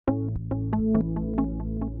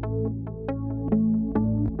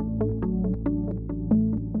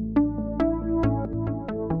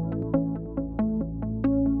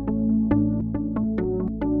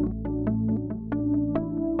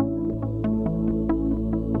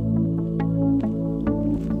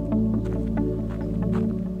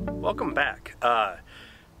welcome back.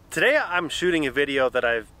 Today I'm shooting a video that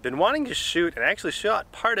I've been wanting to shoot and actually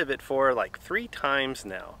shot part of it for like 3 times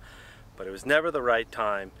now, but it was never the right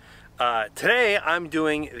time. Today I'm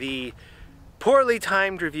doing the poorly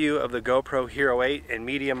timed review of the GoPro Hero8 in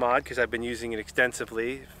media mod because I've been using it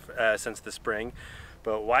extensively since the spring.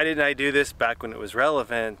 But why didn't I do this back when it was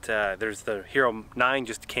relevant? There's the Hero9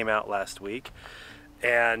 just came out last week,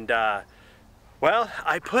 and well,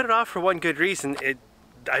 I put it off for one good reason.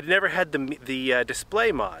 I'd never had the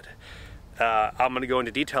display mod. I'm going to go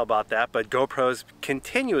into detail about that, but GoPro's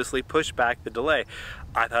continuously pushed back the delay.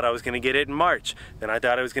 I thought I was going to get it in March, then I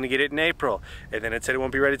thought I was going to get it in April, and then it said it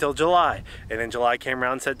won't be ready till July, and then July came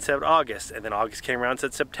around and said August, and then August came around and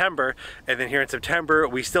said September, and then here in September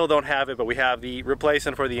we still don't have it, but we have the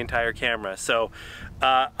replacement for the entire camera. So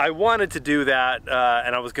I wanted to do that,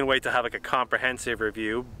 and I was going to wait to have like a comprehensive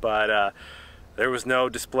review, but there was no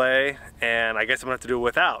display, and I guess I'm going to have to do it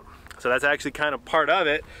without. So that's actually kind of part of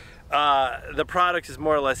it. The product is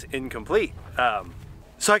more or less incomplete.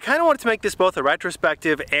 So I kind of wanted to make this both a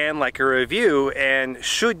retrospective and like a review, and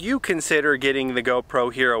should you consider getting the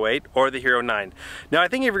GoPro Hero8 or the Hero9? Now I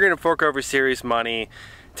think if you're going to fork over serious money,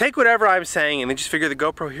 take whatever I'm saying and then just figure the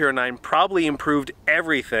GoPro Hero9 probably improved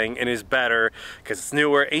everything and is better because it's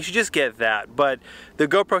newer, and you should just get that. But the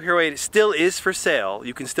GoPro Hero8 still is for sale.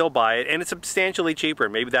 You can still buy it, and it's substantially cheaper.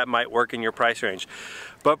 Maybe that might work in your price range.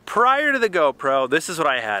 But prior to the GoPro, this is what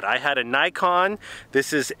I had. I had a Nikon.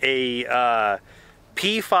 This is a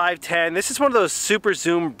P510. This is one of those super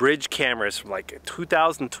zoom bridge cameras from like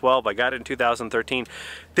 2012. I got it in 2013.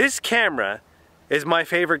 This camera is my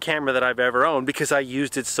favorite camera that I've ever owned because I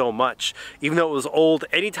used it so much. Even though it was old,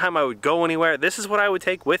 anytime I would go anywhere, this is what I would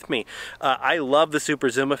take with me. I love the super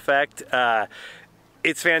zoom effect.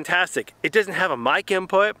 It's fantastic. It doesn't have a mic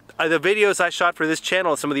input. The videos I shot for this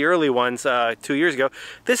channel, some of the early ones 2 years ago,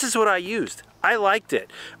 this is what I used. I liked it.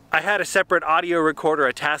 I had a separate audio recorder,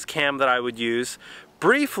 a Tascam that I would use.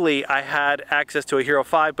 Briefly, I had access to a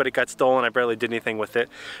Hero5, but it got stolen. I barely did anything with it.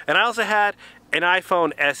 And I also had an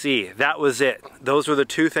iPhone SE. That was it. Those were the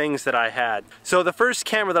 2 things that I had. So the first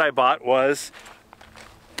camera that I bought was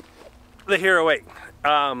the Hero8.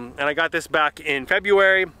 And I got this back in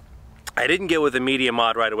February. I didn't get with the media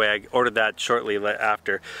mod right away. I ordered that shortly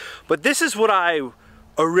after. But this is what I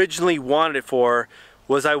originally wanted it for.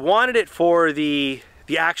 I wanted it for the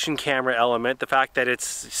action camera element, the fact that it's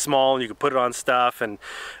small and you can put it on stuff, and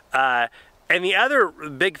the other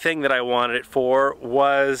big thing that I wanted it for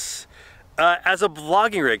was as a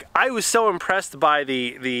vlogging rig. I was so impressed by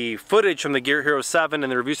the footage from the Gear Hero 7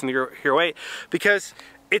 and the reviews from the Hero 8 because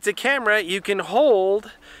it's a camera you can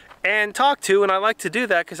hold and talk to, and I like to do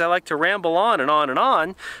that because I like to ramble on and on and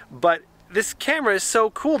on, but this camera is so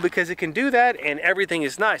cool because it can do that and everything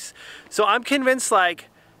is nice. So I'm convinced, like,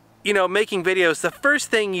 you know, making videos, the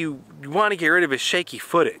first thing you want to get rid of is shaky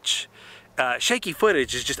footage. Shaky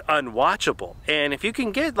footage is just unwatchable, and if you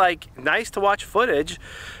can get like nice to watch footage,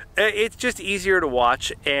 it's just easier to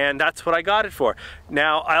watch, and that's what I got it for.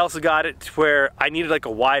 Now I also got it where I needed like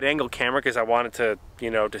a wide angle camera because I wanted to, you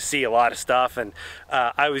know, to see a lot of stuff, and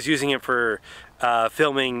I was using it for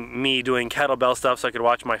filming me doing kettlebell stuff so I could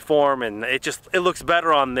watch my form, and it looks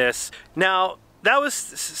better on this. Now that was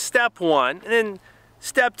step 1, and then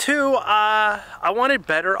step 2, I wanted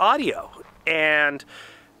better audio, and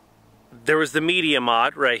there was the media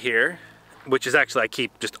mod right here, which is actually I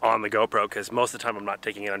keep just on the GoPro because most of the time I'm not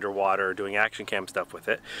taking it underwater or doing action cam stuff with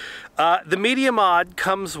it. The media mod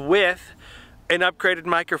comes with an upgraded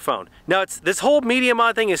microphone. Now this whole media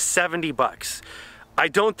mod thing is 70 bucks. I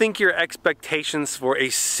don't think your expectations for a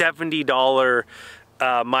 $70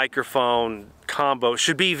 microphone combo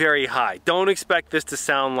should be very high. Don't expect this to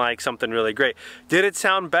sound like something really great. Did it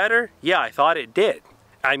sound better? Yeah, I thought it did.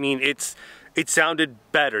 I mean, it sounded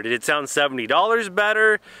better. Did it sound $70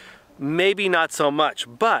 better? Maybe not so much,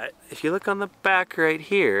 but if you look on the back right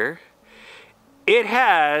here, it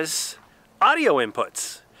has audio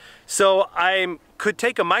inputs. So I could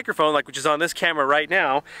take a microphone, like which is on this camera right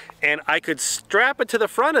now, and I could strap it to the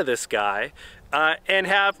front of this guy and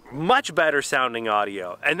have much better sounding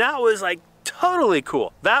audio. And that was like totally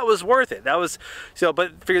cool. That was worth it. That was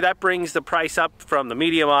but figure that brings the price up from the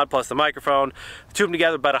media mod plus the microphone, two of them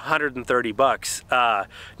together about 130 bucks. Now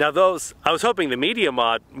those, I was hoping the media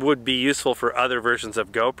mod would be useful for other versions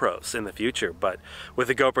of GoPros in the future, but with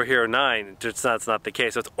the GoPro Hero 9 that's not the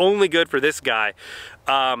case. So it's only good for this guy.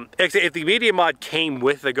 If the media mod came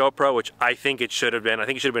with the GoPro, which I think it should have been, I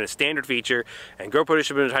think it should have been a standard feature, and GoPro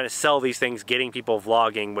should have been trying to sell these things, getting people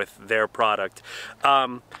vlogging with their product.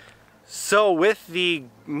 So with the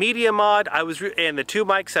media mod, and the 2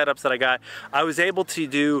 mic setups that I got, I was able to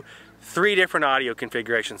do 3 different audio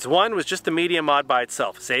configurations. One was just the media mod by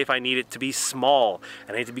itself. Say if I need it to be small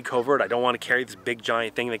and I need to be covert, I don't want to carry this big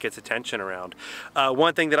giant thing that gets attention around.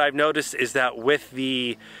 One thing that I've noticed is that with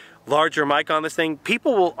the larger mic on this thing,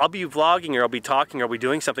 I'll be vlogging or I'll be talking or I'll be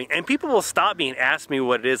doing something and people will stop me and ask me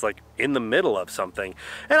what it is, like in the middle of something.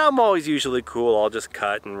 And I'm always usually cool, I'll just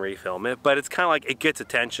cut and refilm it, but it's kind of like it gets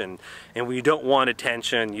attention, and when you don't want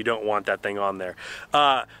attention, you don't want that thing on there.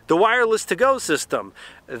 The wireless to-go system,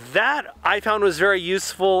 that I found was very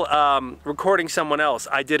useful recording someone else.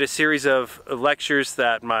 I did a series of lectures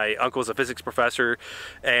that my uncle's a physics professor,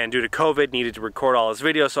 and due to COVID needed to record all his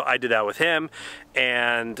videos, so I did that with him.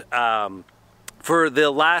 And for the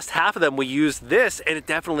last half of them we used this, and it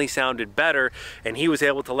definitely sounded better, and he was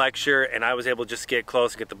able to lecture and I was able to just get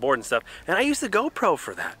close and get the board and stuff, and I used the GoPro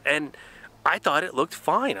for that, and I thought it looked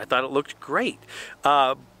fine. I thought it looked great.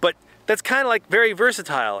 But that's kind of like very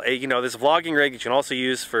versatile. You know, this vlogging rig you can also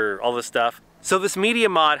use for all this stuff. So this media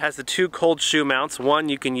mod has the 2 cold shoe mounts. One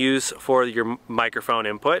you can use for your microphone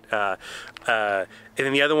input, and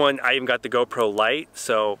then the other one, I even got the GoPro Lite,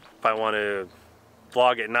 so if I want to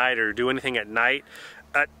vlog at night or do anything at night,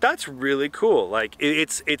 that's really cool. Like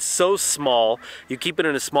it's so small, you keep it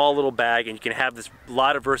in a small little bag and you can have this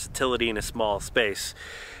lot of versatility in a small space.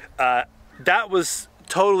 That was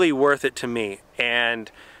totally worth it to me, and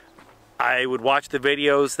I would watch the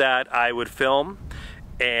videos that I would film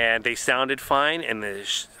and they sounded fine, and the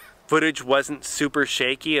footage wasn't super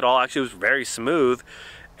shaky at all. Actually, it was very smooth,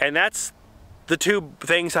 and that's the 2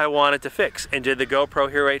 things I wanted to fix. And did the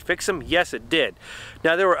GoPro Hero8 fix them? Yes, it did.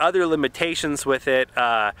 Now there were other limitations with it.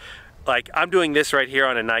 Like I'm doing this right here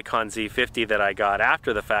on a Nikon Z50 that I got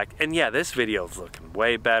after the fact, and yeah, this video is looking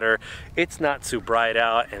way better. It's not too bright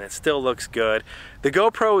out and it still looks good. The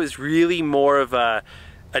GoPro is really more of a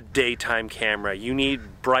daytime camera. You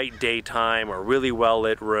need bright daytime or really well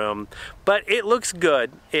lit room, but it looks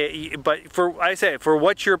good. But for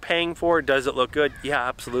what you're paying for, does it look good? Yeah,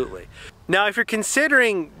 absolutely. Now if you're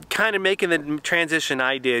considering kind of making the transition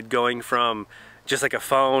I did, going from just like a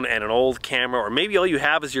phone and an old camera, or maybe all you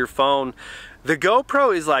have is your phone, the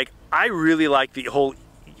GoPro is like, I really like the whole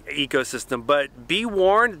ecosystem, but be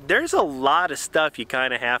warned, there's a lot of stuff you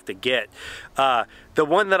kind of have to get. The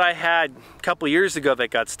one that I had a couple years ago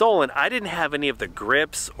that got stolen, I didn't have any of the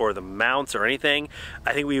grips or the mounts or anything.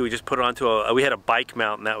 I think we would just put it onto we had a bike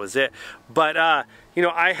mount and that was it. But you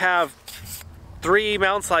know, I have 3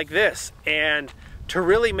 mounts like this, and to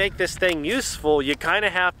really make this thing useful, you kind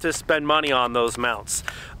of have to spend money on those mounts.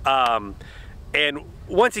 And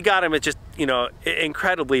once you got them, it's just, you know,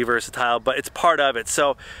 incredibly versatile, but it's part of it.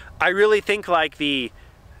 So I really think like the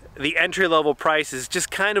entry-level price is just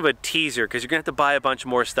kind of a teaser, because you're gonna have to buy a bunch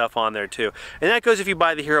more stuff on there too. And that goes if you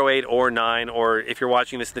buy the Hero8 or 9, or if you're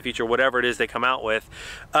watching this in the future, whatever it is they come out with.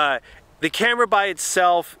 The camera by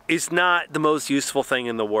itself is not the most useful thing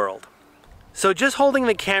in the world. So just holding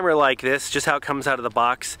the camera like this, just how it comes out of the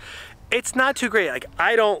box, it's not too great. Like,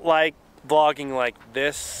 I don't like vlogging like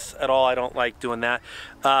this at all. I don't like doing that.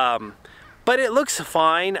 But it looks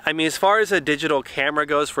fine. I mean, as far as a digital camera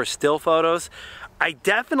goes for still photos, I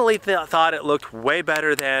definitely thought it looked way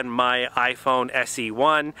better than my iPhone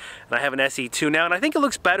SE1, and I have an SE2 now, and I think it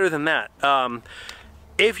looks better than that.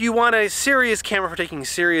 If you want a serious camera for taking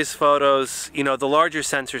serious photos, you know, the larger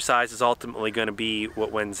sensor size is ultimately going to be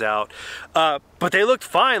what wins out. But they looked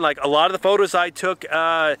fine. Like a lot of the photos I took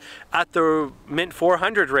at the Mint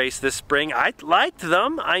 400 race this spring, I liked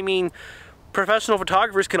them. I mean, professional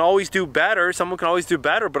photographers can always do better. Someone can always do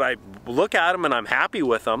better, but I look at them and I'm happy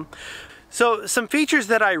with them. So some features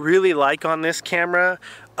that I really like on this camera,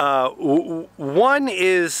 one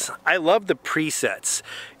is I love the presets.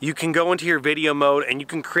 You can go into your video mode and you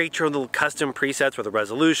can create your own little custom presets for the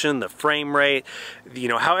resolution, the frame rate, you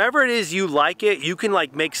know, however it is you like it, you can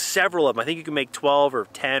like make several of them. I think you can make 12 or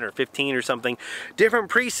 10 or 15 or something, different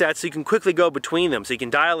presets, so you can quickly go between them. So you can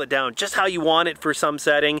dial it down just how you want it for some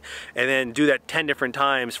setting and then do that 10 different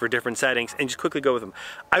times for different settings and just quickly go with them.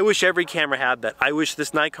 I wish every camera had that. I wish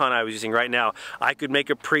this Nikon I was using right now, I could make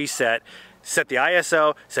a preset, set the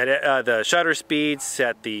ISO, set the shutter speed,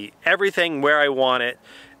 set the everything where I want it,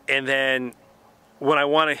 and then when I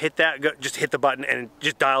want to hit that, just hit the button and it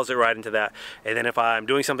just dials it right into that. And then if I'm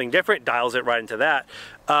doing something different, dials it right into that.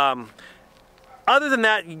 Other than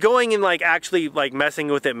that, going and like actually like messing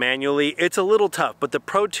with it manually, it's a little tough, but the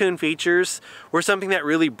Pro Tune features were something that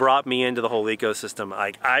really brought me into the whole ecosystem.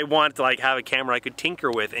 Like I wanted to like have a camera I could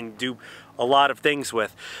tinker with and do a lot of things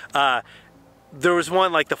with. there was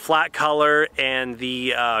one like the flat color and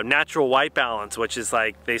the natural white balance, which is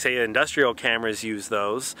like they say industrial cameras use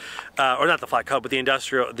those, or not the flat color, but the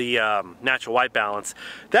natural white balance.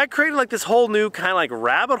 That created like this whole new kind of like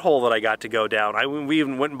rabbit hole that I got to go down. We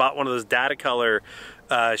even went and bought one of those data color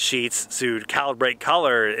sheets to calibrate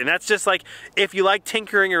color, and that's just like, if you like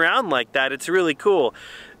tinkering around like that, it's really cool.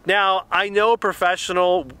 Now, I know a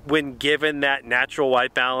professional, when given that natural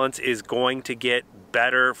white balance, is going to get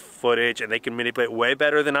better footage, and they can manipulate way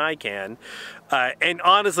better than I can. And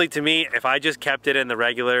honestly, to me, if I just kept it in the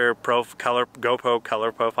regular GoPro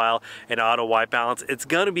color profile and auto white balance, it's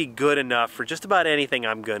gonna be good enough for just about anything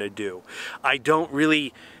I'm gonna do. I don't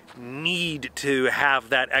really need to have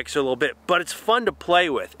that extra little bit, but it's fun to play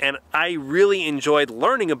with, and I really enjoyed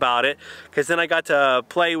learning about it, because then I got to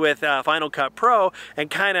play with Final Cut Pro and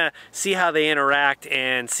kind of see how they interact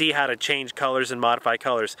and see how to change colors and modify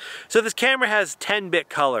colors. So this camera has 10-bit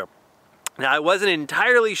color. Now, I wasn't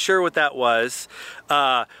entirely sure what that was,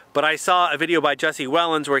 but I saw a video by Jesse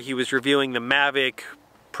Wellens where he was reviewing the Mavic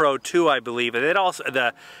Pro 2, I believe, and it also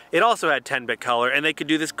had 10-bit color, and they could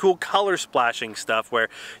do this cool color splashing stuff where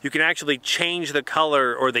you can actually change the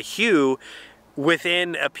color or the hue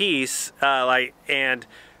within a piece, and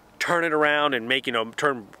turn it around and make,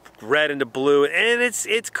 turn red into blue, and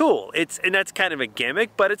it's cool. And that's kind of a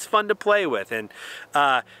gimmick, but it's fun to play with. And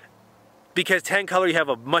because 10 color, you have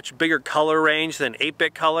a much bigger color range than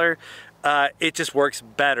 8-bit color. It just works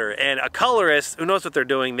better. And a colorist who knows what they're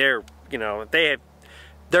doing, they're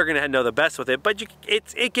gonna know the best with it, but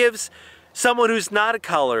it gives someone who's not a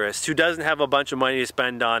colorist, who doesn't have a bunch of money to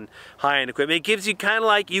spend on high-end equipment, it gives you kind of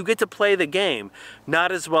like, you get to play the game.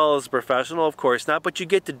 Not as well as a professional, of course not, but you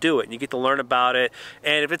get to do it, and you get to learn about it,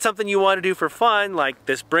 and if it's something you want to do for fun, like,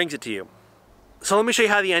 this brings it to you. So let me show you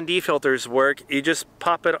how the ND filters work. You just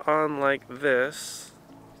pop it on like this,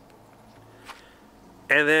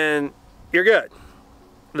 and then you're good.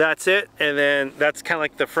 That's it, and then that's kind of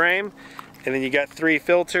like the frame. And then you got 3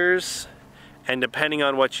 filters, and depending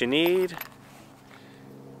on what you need,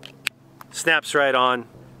 snaps right on.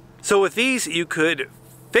 So with these, you could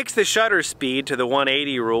fix the shutter speed to the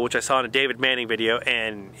 180 rule, which I saw in a David Manning video.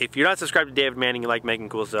 And if you're not subscribed to David Manning, you like making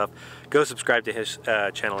cool stuff, go subscribe to his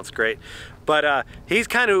channel, it's great. But he's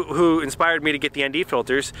kind of who inspired me to get the ND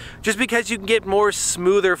filters, just because you can get more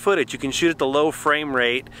smoother footage. You can shoot at the low frame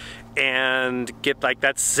rate and get like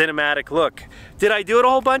that cinematic look. Did I do it a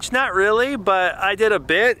whole bunch? Not really, but I did a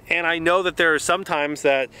bit, and I know that there are some times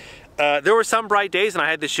that there were some bright days and I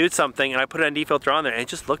had to shoot something and I put an ND filter on there and it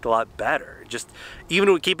just looked a lot better. Just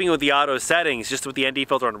even with keeping with the auto settings, just with the ND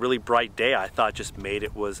filter on a really bright day, I thought just made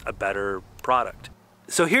it was a better product.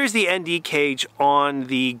 So here's the ND cage on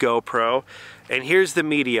the GoPro, and here's the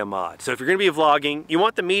media mod. So if you're gonna be vlogging, you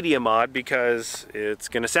want the media mod because it's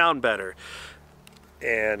gonna sound better.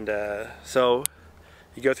 And so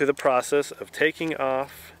you go through the process of taking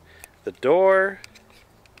off the door.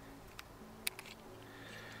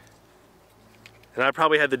 And I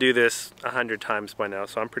probably had to do this 100 times by now,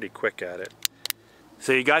 so I'm pretty quick at it.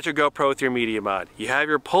 So you got your GoPro with your media mod. You have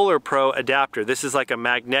your PolarPro adapter. This is like a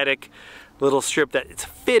magnetic little strip that it's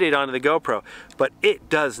fitted onto the GoPro, but it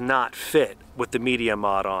does not fit with the media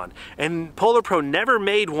mod on. And PolarPro never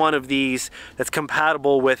made one of these that's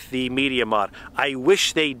compatible with the media mod. I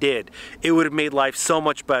wish they did. It would have made life so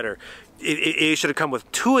much better. It should have come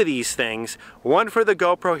with 2 of these things, one for the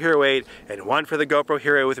GoPro Hero8 and one for the GoPro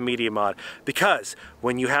Hero8 with a media mod. Because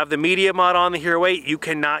when you have the media mod on the Hero8, you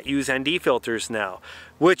cannot use ND filters now,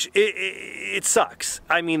 which it sucks.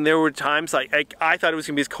 I mean, there were times like I thought it was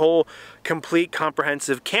gonna be this whole complete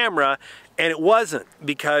comprehensive camera, and it wasn't,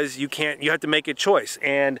 because you have to make a choice.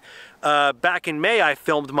 And back in May, I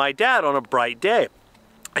filmed my dad on a bright day.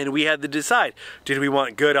 And we had to decide, did we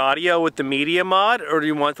want good audio with the media mod, or do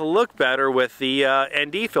we want to look better with the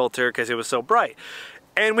ND filter because it was so bright?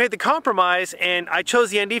 And we had to compromise, and I chose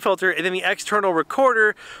the ND filter and then the external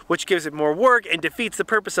recorder, which gives it more work and defeats the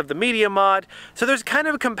purpose of the media mod. So there's kind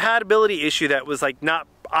of a compatibility issue that was like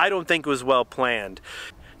I don't think was well planned.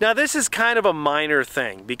 Now this is kind of a minor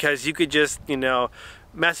thing, because you could just,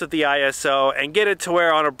 mess with the ISO and get it to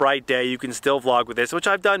where on a bright day you can still vlog with this, which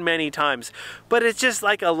I've done many times, but it's just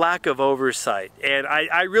like a lack of oversight. And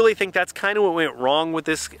I really think that's kind of what went wrong with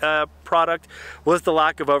this product, was the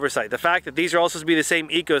lack of oversight. The fact that these are all supposed to be the same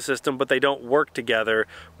ecosystem, but they don't work together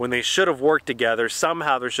when they should have worked together.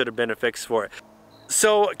 Somehow there should have been a fix for it.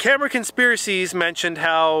 So Camera Conspiracies mentioned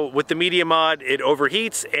how with the media mod it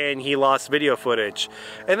overheats and he lost video footage.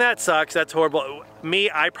 And that sucks, that's horrible.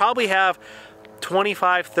 I probably have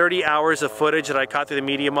 25-30 hours of footage that I caught through the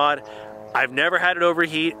media mod. I've never had it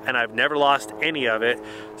overheat, and I've never lost any of it.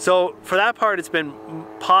 So for that part, it's been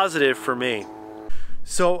positive for me.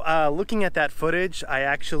 So looking at that footage, I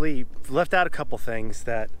actually left out a couple things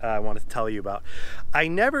that I wanted to tell you about. I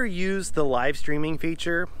never used the live streaming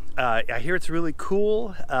feature. I hear it's really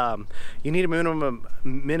cool. You need a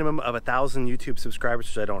minimum of 1,000 YouTube subscribers,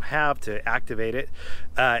 which I don't have, to activate it.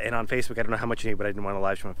 And on Facebook, I don't know how much you need, but I didn't want to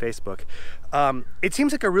live stream on Facebook. It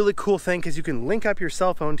seems like a really cool thing because you can link up your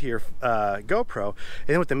cell phone to your GoPro, and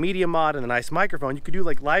then with the media mod and the nice microphone, you could do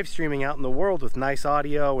like live streaming out in the world with nice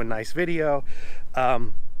audio and nice video.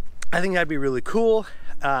 I think that'd be really cool.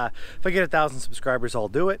 If I get 1,000 subscribers, I'll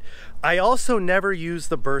do it. I also never used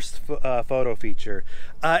the burst photo feature.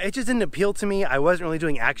 It just didn't appeal to me. I wasn't really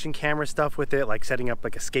doing action camera stuff with it, like setting up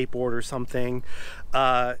like a skateboard or something.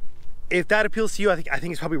 If that appeals to you, I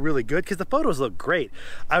think it's probably really good because the photos look great.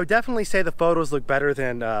 I would definitely say the photos look better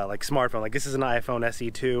than like smartphone. Like this is an iPhone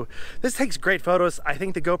SE2. This takes great photos. I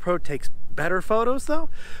think the GoPro takes better photos though,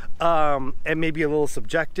 and maybe a little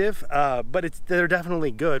subjective, but they're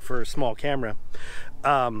definitely good for a small camera.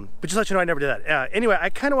 But just to let you know, I never did that. Anyway, I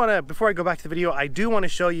kind of want to, before I go back to the video, I do want to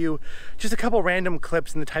show you just a couple random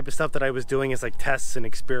clips and the type of stuff that I was doing as like tests and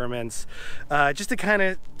experiments, just to kind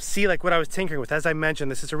of see like what I was tinkering with. As I mentioned,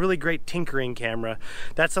 this is a really great tinkering camera.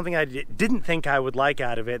 That's something I didn't think I would like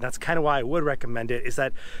out of it. And that's kind of why I would recommend it, is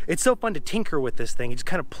that it's so fun to tinker with this thing. You just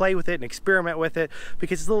kind of play with it and experiment with it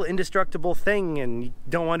because it's a little indestructible thing and you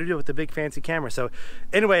don't want to do it with a big fancy camera. So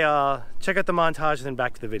anyway, check out the montage and then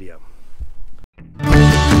back to the video.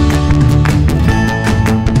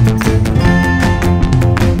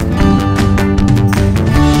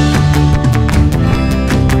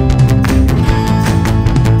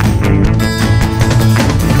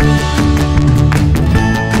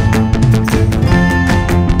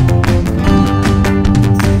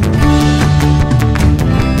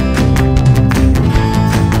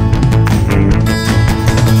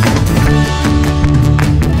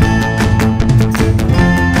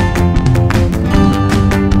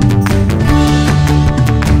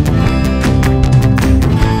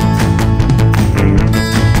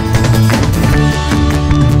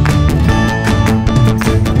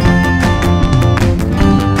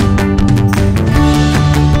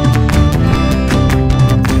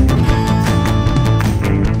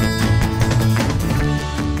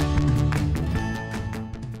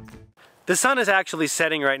 The sun is actually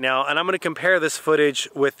setting right now, and I'm going to compare this footage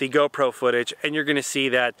with the GoPro footage, and you're going to see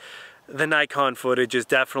that the Nikon footage is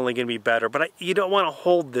definitely going to be better, but you don't want to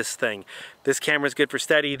hold this thing. This camera is good for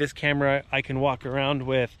steady. This camera I can walk around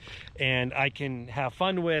with and I can have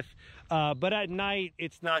fun with, but at night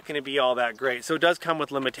it's not going to be all that great, so it does come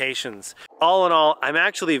with limitations. All in all, I'm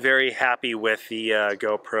actually very happy with the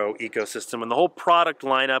GoPro ecosystem and the whole product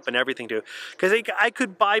lineup and everything too, because I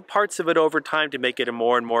could buy parts of it over time to make it a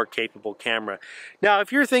more and more capable camera. Now,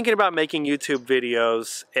 if you're thinking about making YouTube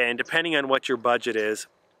videos, and depending on what your budget is,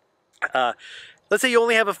 let's say you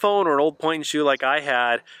only have a phone or an old point and shoot like I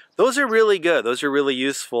had, those are really good. Those are really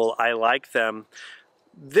useful. I like them.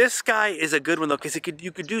 This guy is a good one though, because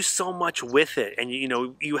you could do so much with it, and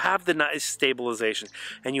you have the nice stabilization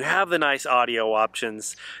and you have the nice audio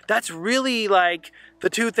options. That's really like the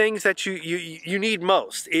two things that you need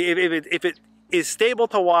most. If it is stable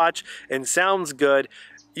to watch and sounds good,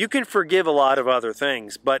 you can forgive a lot of other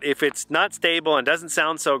things, but if it's not stable and doesn't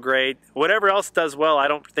sound so great, whatever else does well, I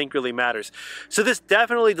don't think really matters. So this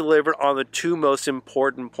definitely delivered on the two most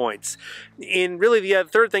important points. And really the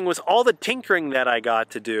third thing was all the tinkering that I got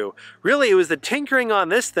to do. Really, it was the tinkering on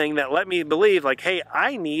this thing that let me believe, like, hey,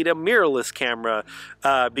 I need a mirrorless camera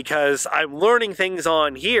because I'm learning things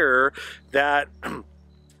on here that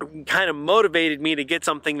kind of motivated me to get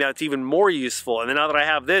something that's even more useful. And then now that I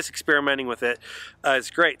have this, experimenting with it, it's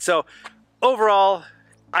great. So overall,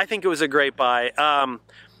 I think it was a great buy.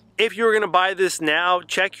 If you were going to buy this now,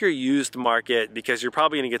 check your used market, because you're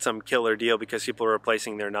probably going to get some killer deal because people are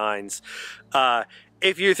replacing their 9s.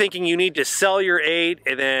 If you're thinking you need to sell your 8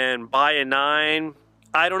 and then buy a 9,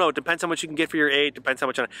 I don't know. It depends how much you can get for your 8. Depends how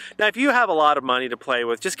much on it. Now, if you have a lot of money to play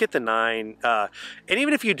with, just get the 9. And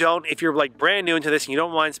even if you don't, if you're like brand new into this and you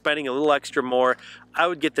don't mind spending a little extra more, I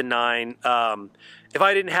would get the 9. If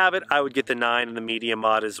I didn't have it, I would get the 9 and the media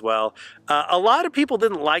mod as well. A lot of people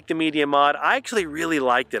didn't like the media mod. I actually really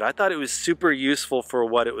liked it. I thought it was super useful for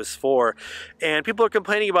what it was for. And people are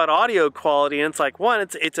complaining about audio quality, and it's like, one,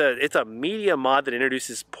 it's a media mod that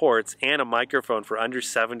introduces ports and a microphone for under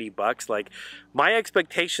 70 bucks. Like, my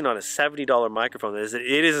expectation on a $70 microphone is that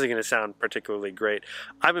it isn't going to sound particularly great.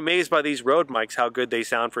 I'm amazed by these Rode mics, how good they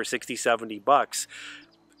sound for 60, 70 bucks.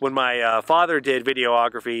 when my father did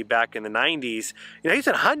videography back in the 90s, you know, he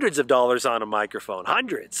spent hundreds of dollars on a microphone,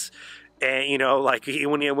 hundreds. And, you know, like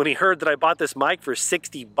when he heard that I bought this mic for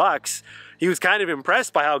 60 bucks, he was kind of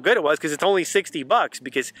impressed by how good it was, because it's only 60 bucks,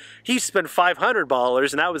 because he spent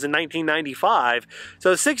 $500 and that was in 1995.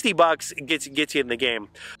 So 60 bucks gets you in the game.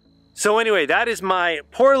 So anyway, that is my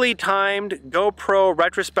poorly timed GoPro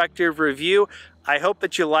retrospective review. I hope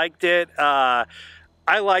that you liked it.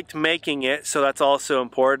 I liked making it, so that's also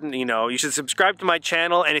important. You know, you should subscribe to my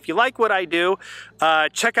channel, and if you like what I do,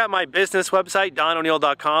 check out my business website,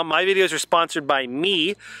 DonO'Neill.com. My videos are sponsored by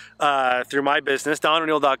me through my business,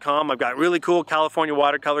 DonO'Neill.com. I've got really cool California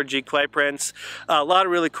watercolor G clay prints, a lot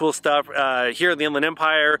of really cool stuff here in the Inland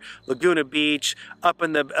Empire, Laguna Beach, up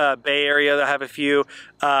in the Bay Area. I have a few.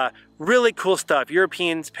 Really cool stuff,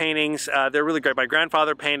 European paintings. They're really great. My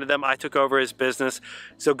grandfather painted them. I took over his business.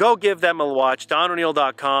 So go give them a watch,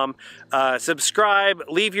 DonO'Neill.com. Subscribe,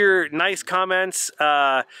 leave your nice comments.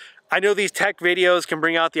 I know these tech videos can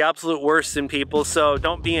bring out the absolute worst in people, so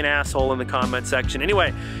don't be an asshole in the comment section.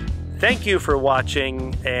 Anyway, thank you for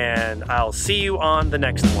watching, and I'll see you on the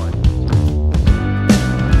next one.